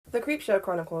The Creepshow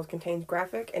Chronicles contains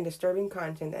graphic and disturbing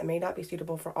content that may not be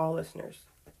suitable for all listeners.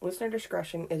 Listener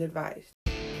discretion is advised.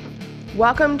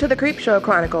 Welcome to the Creepshow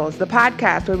Chronicles, the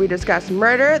podcast where we discuss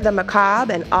murder, the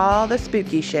macabre, and all the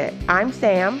spooky shit. I'm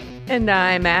Sam. And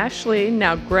I'm Ashley.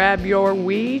 Now grab your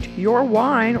weed, your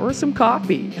wine, or some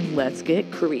coffee, and let's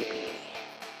get creepy.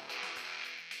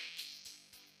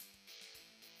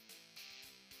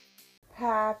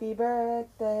 Happy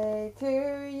birthday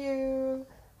to you.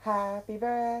 Happy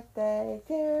birthday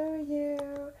to you.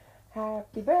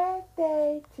 Happy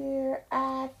birthday, dear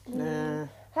Ashley.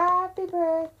 Happy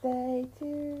birthday to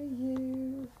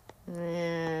you.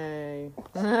 Yay.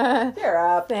 Cheer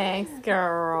up. Thanks,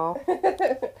 girl.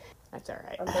 That's all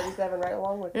right. I'm 37 right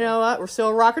along with you. You know what? We're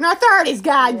still rocking our 30s,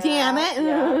 god damn it.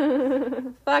 Yeah.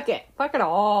 Fuck it. Fuck it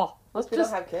all. Let's We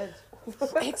just... don't have kids.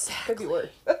 Exactly. Could be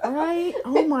worse. Right?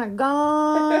 Oh my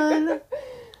god.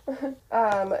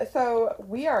 So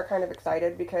we are kind of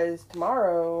excited because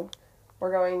tomorrow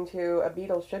we're going to a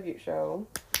Beatles tribute show.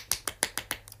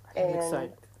 I'm And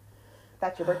excited.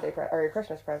 that's your birthday or your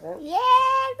Christmas present. Yeah,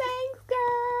 thanks, girl.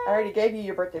 I already gave you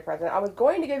your birthday present. I was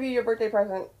going to give you your birthday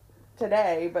present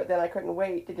today, but then I couldn't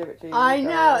wait to give it to you. I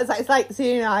know. It's like,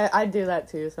 see, you know, I do that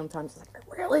too sometimes. It's like, I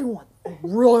really want to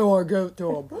give it to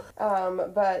him.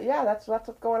 But yeah, that's what's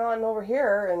going on over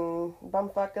here in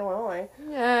bumfuck Illinois.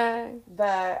 Yay.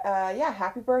 But yeah,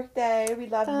 happy birthday. We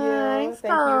love Thanks, you.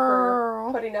 Thank you girl.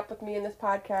 for putting up with me in this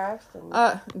podcast. And...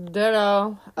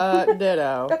 Ditto.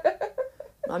 Ditto.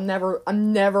 I'm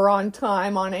never on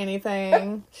time on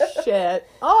anything. Shit.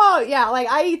 Oh, yeah, like,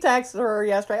 I texted her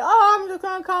yesterday. Oh, I'm just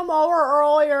gonna come over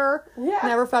earlier. Yeah.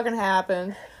 Never fucking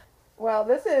happened. Well,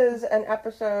 this is an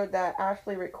episode that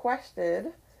Ashley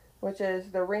requested, which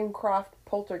is the Ringcroft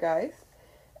Poltergeist.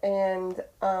 And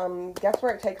guess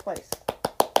where it takes place?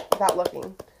 Without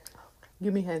looking.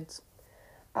 Give me hints.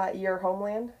 Your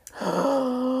homeland.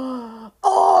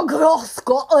 Oh, good old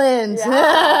Scotland.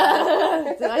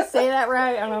 Yeah. Did I say that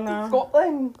right? I don't know.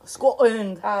 Scotland.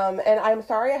 Scotland. And I'm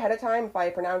sorry ahead of time if I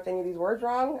pronounce any of these words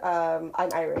wrong. I'm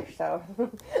Irish, so.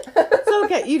 It's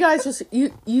okay. You guys just,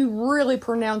 you really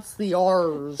pronounce the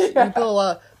R's. Yeah.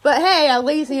 People, but hey, at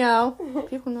least, you know,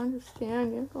 people can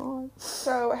understand you. God.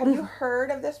 So, have you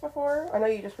heard of this before? I know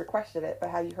you just requested it, but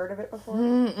have you heard of it before?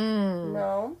 Mm-mm.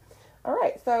 No?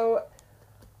 Alright, so,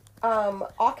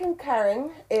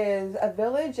 Auchencarron is a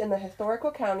village in the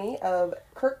historical county of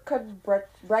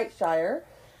Kirkcudbrightshire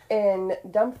in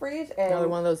Dumfries and... Another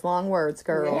one of those long words,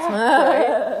 girls.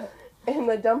 Yeah, right? In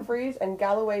the Dumfries and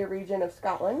Galloway region of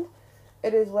Scotland.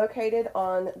 It is located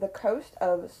on the coast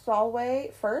of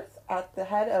Solway Firth at the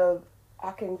head of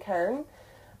Auchencarron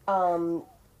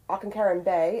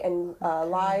Bay, and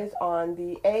lies on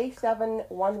the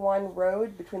A711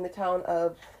 road between the town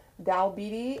of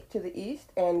Dalbeattie to the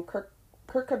east and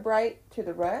Kirkcudbright to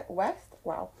the west.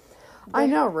 Wow. I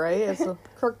know, right? It's a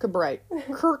Kirkcudbright.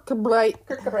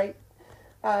 Kirkcudbright.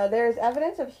 There is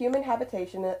evidence of human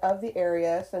habitation of the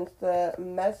area since the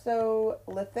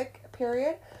Mesolithic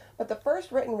period, but the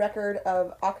first written record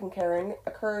of Auchencarron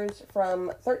occurs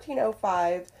from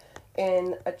 1305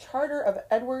 in a charter of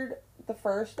Edward I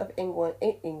of England.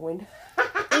 In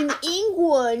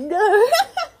England?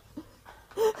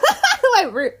 Wait,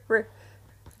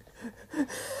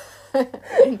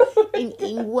 in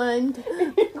England?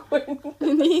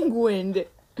 In England.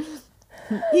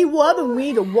 He rubbing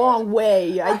me the wrong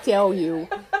way, I tell you.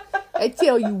 I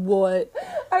tell you what.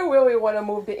 I really want to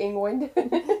move to England.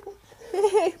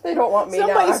 They don't want me now.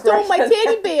 Somebody stole my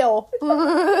teddy bear.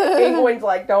 England's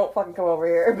like, don't fucking come over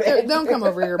here, bitch. Don't come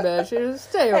over here, bitch. Just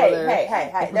stay over there.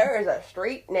 Hey. There is a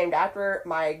street named after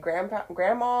my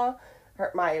grandma,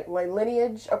 my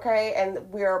lineage, okay?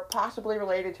 And we are possibly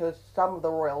related to some of the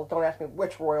royals. Don't ask me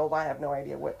which royals. I have no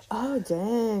idea which. Oh,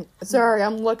 dang. Sorry,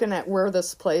 I'm looking at where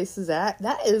this place is at.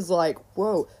 That is like,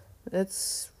 whoa.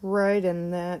 It's right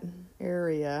in that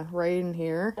area. Right in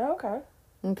here. Okay.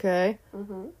 Okay.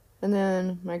 Mm-hmm. And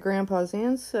then my grandpa's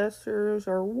ancestors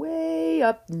are way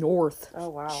up north. Oh,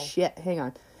 wow. Shit, hang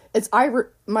on. It's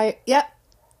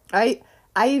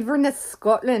Inverness,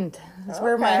 Scotland. That's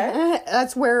where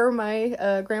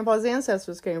my grandpa's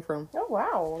ancestors came from. Oh,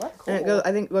 wow. That's cool. And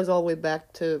I think it goes all the way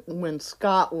back to when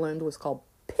Scotland was called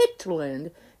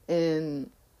Pictland, and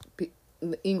the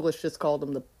English just called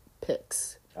them the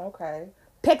Picts. Okay.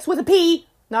 Picts with a P,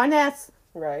 not an S.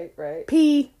 Right.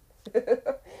 P.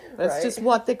 That's just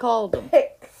what they called them.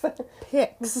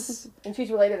 Picts. And she's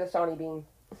related to Sonny Bean.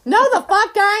 No, the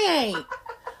fuck I ain't.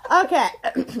 Okay.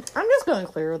 I'm just going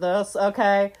to clear this,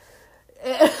 okay?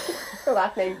 Her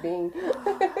last name's Bean.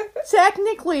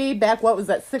 Technically, back, what was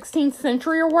that, 16th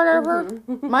century or whatever?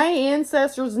 Mm-hmm. My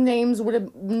ancestors' names would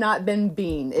have not been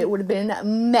Bean. It would have been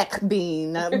Mech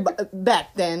Bean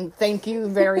back then. Thank you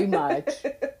very much.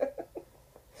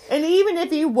 And even if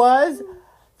he was,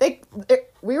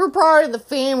 we were part of the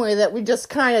family that we just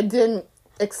kind of didn't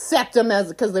accept them as,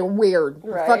 because they're weird.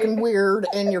 Right. Fucking weird,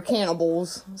 and you're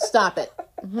cannibals. Stop it.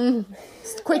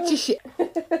 Quit your shit.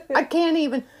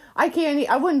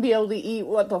 I wouldn't be able to eat,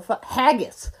 what the fuck,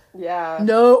 haggis. Yeah.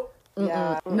 No.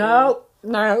 Yeah. No.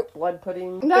 No. Blood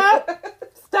pudding. No.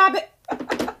 Stop it.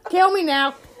 Kill me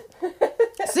now.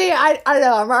 See, I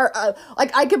know.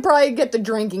 I could probably get the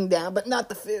drinking down, but not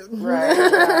the food. Right.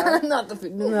 Yeah. Not the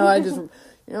food. No, I just, you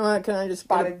know what, can I just...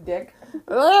 Spotted dick.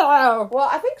 Oh. Well,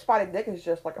 I think spotted dick is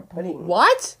just like a pudding.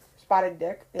 What? Spotted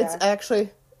dick. Yeah. It's actually...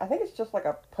 I think it's just like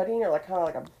a pudding, or like kind of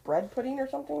like a bread pudding or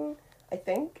something. I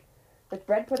think. But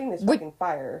bread pudding is fucking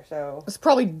fire, so... There's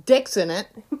probably dicks in it.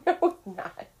 No, it's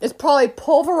not. It's probably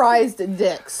pulverized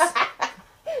dicks.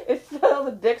 It's still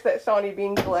the dicks that Shawnee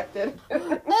Bean collected.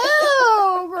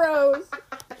 Oh, gross.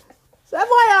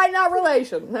 FYI, not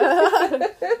relation.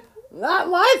 Not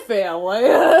my family.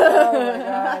 Oh, my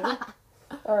God.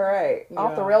 All right. Yeah.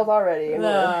 Off the rails already. And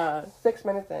we're 6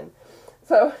 minutes in.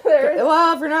 So, there's...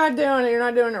 Well, if you're not doing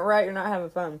it right, you're not having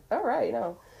fun. All right,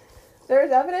 no. There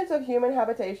is evidence of human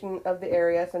habitation of the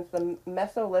area since the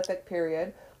Mesolithic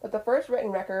period, but the first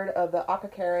written record of the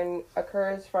Akakaran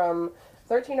occurs from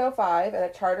 1305 in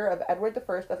a charter of Edward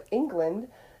I of England,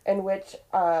 in which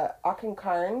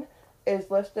Auchencarn is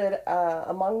listed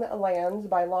among the lands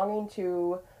belonging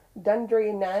to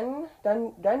Dundrennan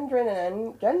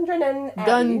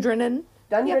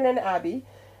Abbey.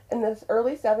 In the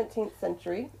early 17th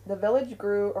century, the village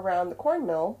grew around the corn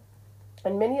mill,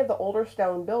 and many of the older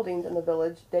stone buildings in the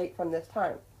village date from this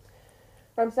time.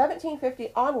 From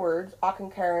 1750 onwards,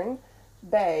 Auchencarn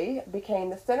Bay became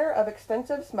the center of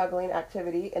extensive smuggling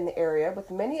activity in the area,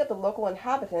 with many of the local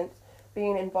inhabitants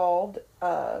being involved.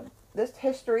 This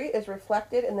history is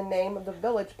reflected in the name of the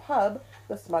village pub,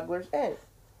 the Smuggler's Inn.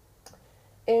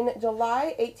 In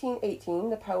July 1818,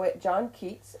 the poet John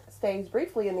Keats stays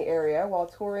briefly in the area while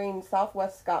touring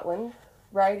southwest Scotland,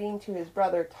 writing to his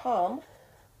brother Tom.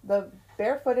 The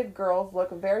barefooted girls look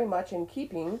very much in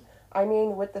keeping,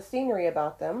 with the scenery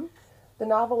about them. The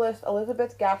novelist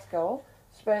Elizabeth Gaskell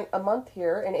spent a month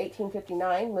here in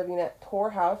 1859 living at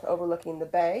Tor House overlooking the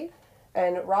bay,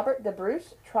 and Robert de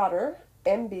Bruce Trotter,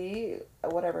 M.B.,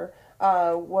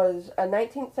 was a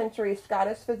 19th century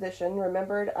Scottish physician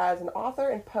remembered as an author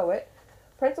and poet.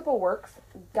 Principal works,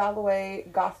 Galloway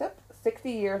Gossip,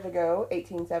 60 years ago,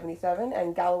 1877,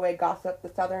 and Galloway Gossip, the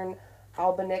Southern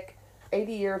Albanic,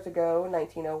 80 years ago,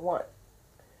 1901.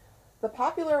 The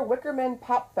popular Wickerman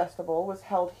Pop Festival was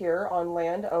held here on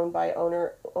land owned by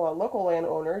local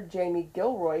landowner Jamie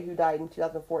Gilroy, who died in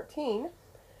 2014.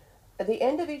 The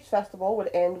end of each festival would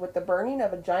end with the burning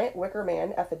of a giant Wicker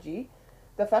Man effigy.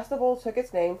 The festival took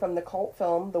its name from the cult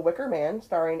film The Wicker Man,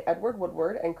 starring Edward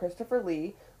Woodward and Christopher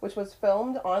Lee, which was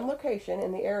filmed on location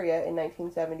in the area in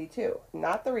 1972.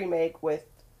 Not the remake with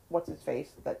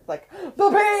what's-his-face, that's like, the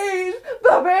bees!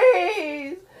 The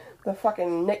bees! The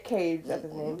fucking Nick Cage, that's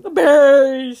his name. The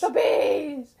bees! The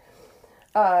bees!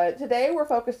 Today we're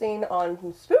focusing on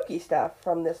some spooky stuff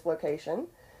from this location.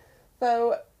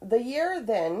 So, the year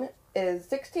then is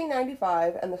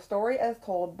 1695, and the story as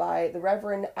told by the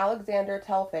Reverend Alexander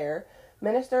Telfair,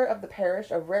 minister of the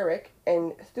parish of Rarick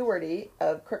and stewardie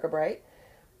of Kirkcudbright,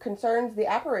 concerns the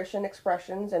apparition,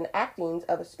 expressions, and actings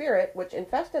of a spirit which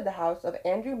infested the house of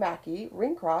Andrew Mackey,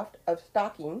 Ringcroft of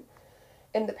Stocking,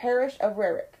 in the parish of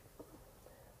Rarick.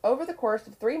 Over the course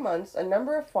of 3 months, a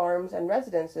number of farms and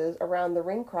residences around the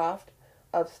Ringcroft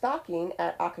of Stocking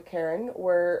at Auchencarn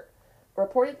were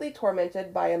reportedly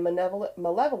tormented by a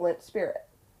malevolent spirit.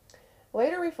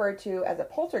 Later referred to as a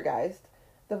poltergeist,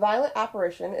 the violent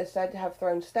apparition is said to have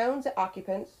thrown stones at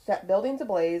occupants, set buildings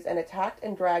ablaze, and attacked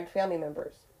and dragged family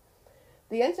members.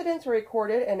 The incidents were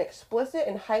recorded in explicit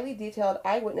and highly detailed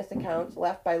eyewitness accounts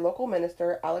left by local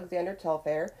minister Alexander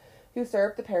Telfair, who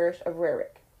served the parish of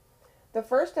Rarick. The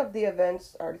first of the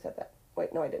events... I already said that.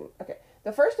 Wait, no I didn't. Okay.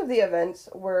 The first of the events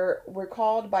were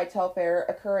recalled by Telfair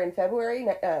occur in February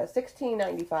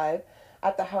 1695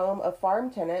 at the home of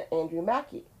farm tenant Andrew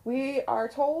Mackey. We are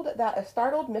told that a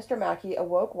startled Mr. Mackey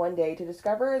awoke one day to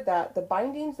discover that the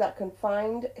bindings that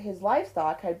confined his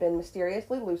livestock had been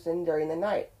mysteriously loosened during the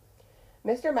night.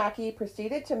 Mr. Mackey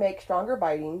proceeded to make stronger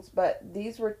bindings, but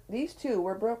these too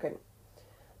were broken.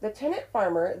 The tenant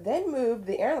farmer then moved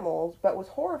the animals, but was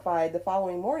horrified the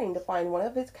following morning to find one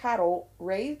of his cattle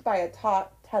raised by a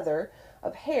taut tether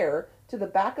of hair to the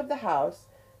back of the house,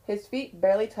 his feet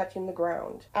barely touching the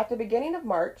ground. At the beginning of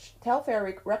March, Telfair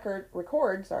records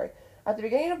the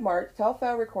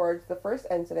first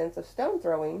incidents of stone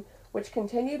throwing, which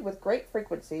continued with great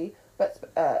frequency, but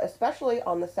especially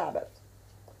on the Sabbath.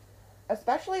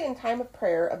 Especially in time of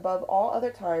prayer, above all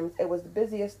other times, it was the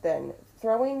busiest then,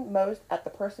 throwing most at the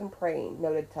person praying,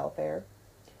 noted Telfair.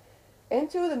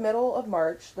 Into the middle of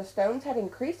March, the stones had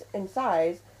increased in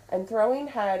size, and throwing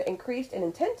had increased in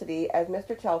intensity, as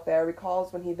Mr. Telfair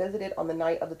recalls when he visited on the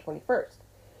night of the 21st.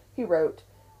 He wrote,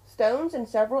 "Stones and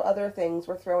several other things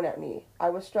were thrown at me. I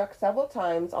was struck several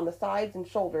times on the sides and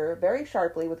shoulder very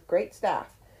sharply with great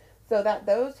staff, so that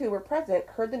those who were present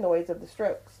heard the noise of the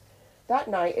strokes. That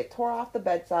night it tore off the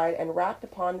bedside and rapped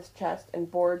upon the chest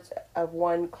and boards of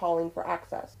one calling for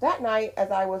access. That night,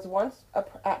 as I was once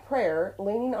at prayer,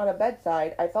 leaning on a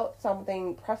bedside, I felt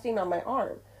something pressing on my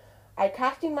arm. I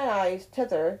casting my eyes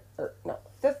thither,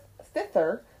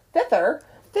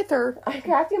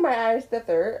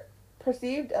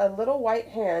 perceived a little white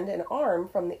hand and arm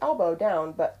from the elbow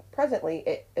down, but presently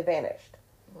it vanished."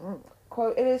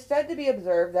 Quote, "It is said to be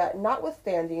observed that,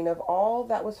 notwithstanding of all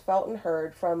that was felt and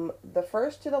heard, from the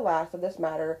first to the last of this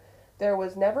matter, there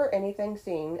was never anything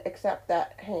seen except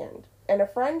that hand. And a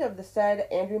friend of the said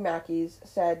Andrew Mackey's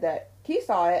said that he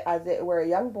saw it as it were a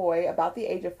young boy about the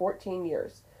age of 14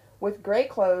 years, with grey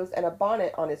clothes and a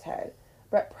bonnet on his head,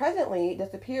 but presently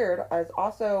disappeared, as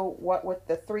also what with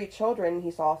the 3 children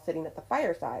he saw sitting at the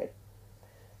fireside.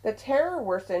 The terror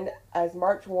worsened as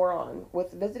March wore on,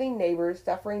 with visiting neighbors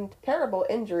suffering terrible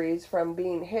injuries from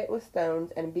being hit with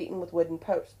stones and beaten with wooden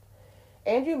posts.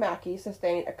 Andrew Mackey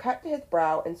sustained a cut to his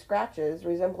brow and scratches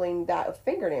resembling that of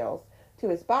fingernails to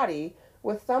his body,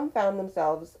 with some found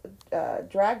themselves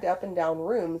dragged up and down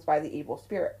rooms by the evil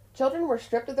spirit. Children were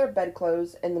stripped of their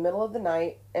bedclothes in the middle of the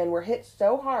night and were hit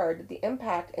so hard that the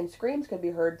impact and screams could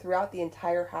be heard throughout the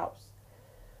entire house.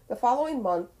 The following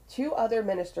month, 2 other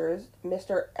ministers,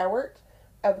 Mr. Ewart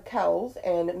of Kells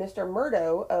and Mr.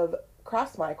 Murdo of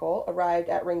Crossmichael, arrived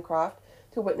at Ringcroft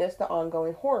to witness the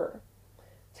ongoing horror.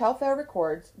 Telfair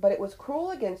records, "But it was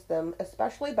cruel against them,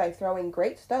 especially by throwing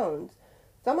great stones,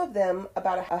 some of them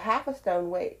about a half a stone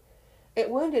weight. It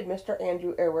wounded Mr.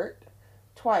 Andrew Ewart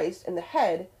twice in the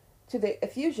head to the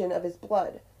effusion of his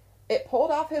blood. It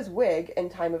pulled off his wig in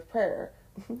time of prayer."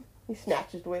 He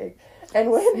snatched his wig.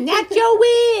 "And when Snatch your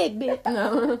wig, bitch!"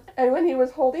 No. "And when he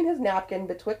was holding his napkin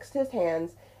betwixt his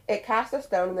hands, it cast a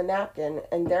stone in the napkin,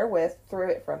 and therewith threw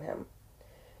it from him.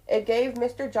 It gave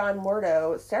Mr. John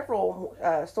Murdo several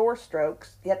sore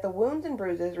strokes, yet the wounds and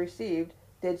bruises received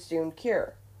did soon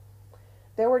cure.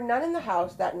 There were none in the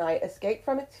house that night escaped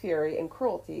from its fury and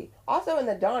cruelty. Also in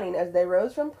the dawning, as they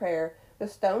rose from prayer, the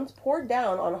stones poured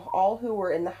down on all who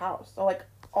were in the house." So,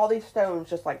 all these stones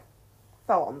just,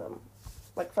 fell on them,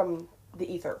 from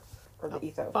the ether, or the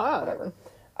ethos, whatever.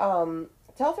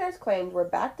 Telfair's claims were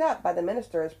backed up by the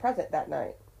ministers present that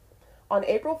night. On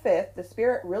April 5th, the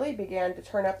spirit really began to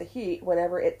turn up the heat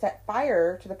whenever it set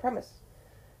fire to the premise.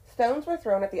 Stones were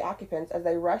thrown at the occupants as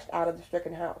they rushed out of the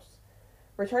stricken house.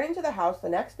 Returning to the house the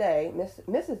next day,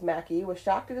 Mrs. Mackey was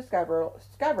shocked to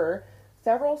discover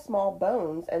several small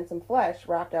bones and some flesh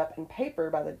wrapped up in paper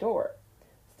by the door.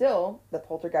 Still, the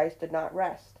poltergeist did not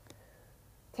rest.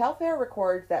 Telfair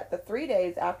records that the 3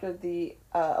 days after the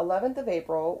 11th of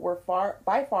April were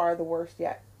by far the worst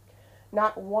yet.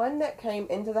 Not one that came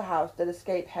into the house did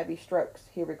escape heavy strokes,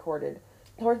 he recorded.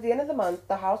 Towards the end of the month,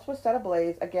 the house was set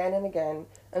ablaze again and again,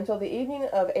 until the evening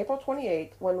of April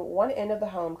 28th, when one end of the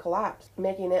home collapsed,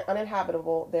 making it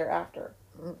uninhabitable thereafter.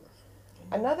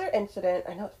 Another incident,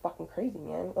 I know it's fucking crazy,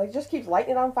 man. It just keeps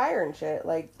lighting it on fire and shit.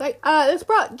 It's just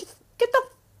get the.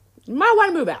 You might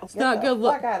want to move out. It's not good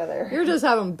luck. Fuck out of there. You're just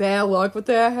having bad luck with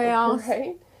that house.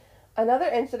 Right? Another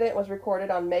incident was recorded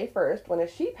on May 1st when a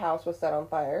sheep house was set on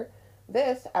fire.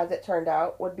 This, as it turned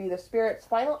out, would be the spirit's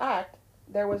final act.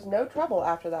 There was no trouble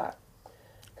after that.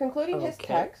 Concluding his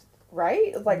text,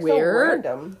 right? It's Weird.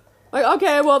 So random.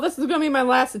 Okay, well, this is going to be my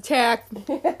last attack.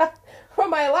 Yeah. For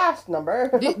my last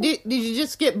number. did you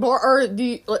just get bored? Or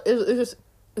is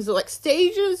it like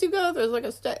stages you go? There's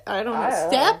I don't know,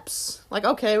 steps?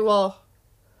 Okay, well,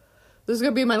 this is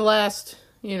going to be my last,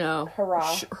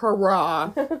 Hurrah.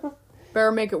 Hurrah.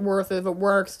 Better make it worth it. If it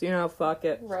works, fuck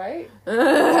it. Right? Go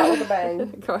out with a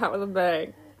bang. Go out with a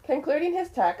bang. Concluding his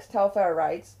text, Telfair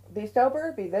writes, "Be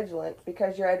sober, be vigilant,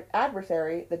 because your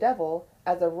adversary, the devil,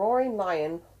 as a roaring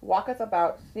lion, walketh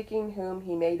about, seeking whom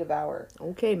he may devour."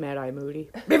 Okay, Mad-Eye Moody.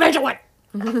 Be vigilant!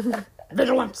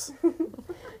 Vigilance!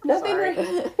 Nothing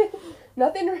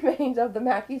remains of the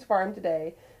Mackey's farm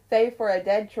today, save for a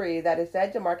dead tree that is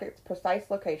said to mark its precise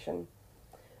location.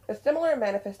 A similar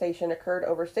manifestation occurred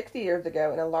over 60 years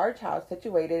ago in a large house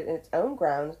situated in its own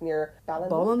grounds near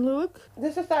Ballinluik?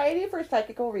 The Society for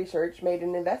Psychical Research made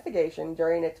an investigation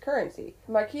during its currency.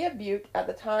 Marquis of Bute at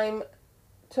the time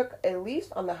took a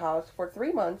lease on the house for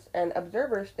 3 months, and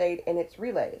observers stayed in its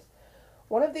relays.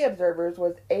 One of the observers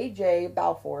was A.J.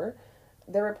 Balfour.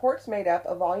 The reports made up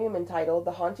a volume entitled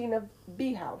The Haunting of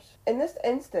B House. In this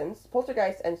instance,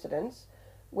 poltergeist incidents,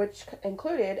 which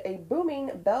included a booming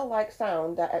bell-like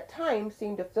sound that at times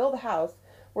seemed to fill the house,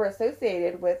 were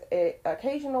associated with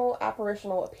occasional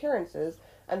apparitional appearances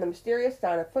and the mysterious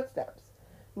sound of footsteps.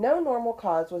 No normal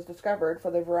cause was discovered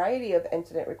for the variety of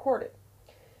incident recorded.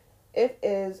 It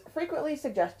is frequently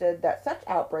suggested that such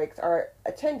outbreaks are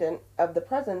attendant of the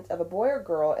presence of a boy or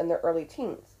girl in their early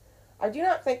teens. I do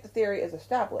not think the theory is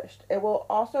established. It will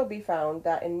also be found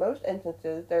that in most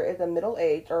instances there is a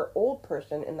middle-aged or old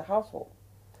person in the household.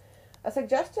 A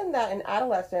suggestion that an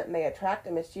adolescent may attract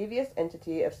a mischievous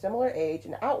entity of similar age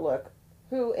and outlook,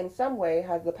 who in some way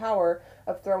has the power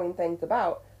of throwing things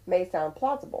about, may sound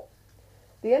plausible.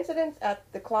 The incidents at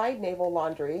the Clyde Naval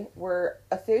Laundry were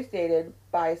associated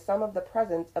by some of the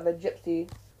presence of a gypsy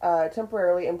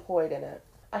temporarily employed in it.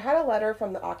 I had a letter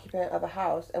from the occupant of a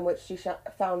house in which she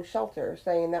found shelter,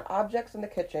 saying that objects in the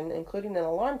kitchen, including an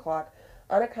alarm clock,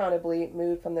 unaccountably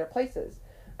moved from their places,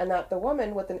 and that the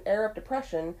woman, with an air of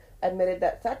depression, admitted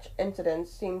that such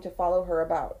incidents seemed to follow her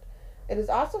about. It is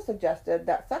also suggested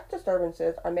that such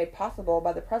disturbances are made possible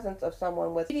by the presence of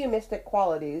someone with mediumistic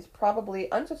qualities,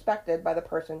 probably unsuspected by the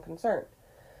person concerned.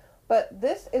 But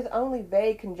this is only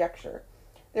vague conjecture.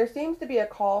 There seems to be a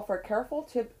call for careful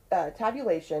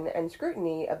tabulation and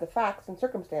scrutiny of the facts and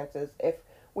circumstances if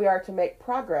we are to make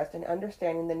progress in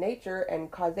understanding the nature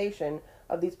and causation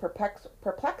of these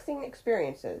perplexing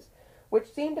experiences,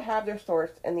 which seem to have their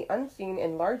source in the unseen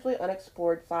and largely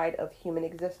unexplored side of human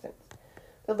existence.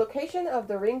 The location of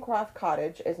the Ringcroft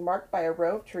cottage is marked by a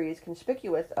row of trees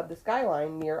conspicuous of the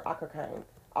skyline near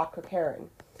Aughacaren.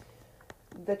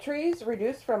 The trees,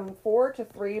 reduced from 4 to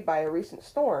 3 by a recent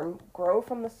storm, grow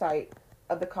from the site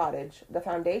of the cottage, the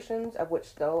foundations of which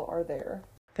still are there.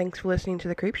 Thanks for listening to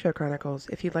the Creepshow Chronicles.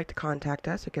 If you'd like to contact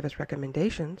us or give us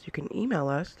recommendations, you can email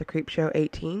us,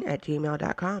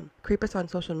 thecreepshow18@gmail.com. Creep us on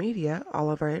social media.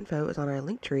 All of our info is on our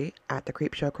Linktree at the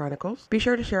Creepshow Chronicles. Be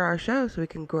sure to share our show so we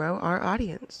can grow our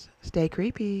audience. Stay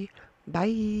creepy.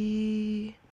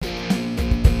 Bye.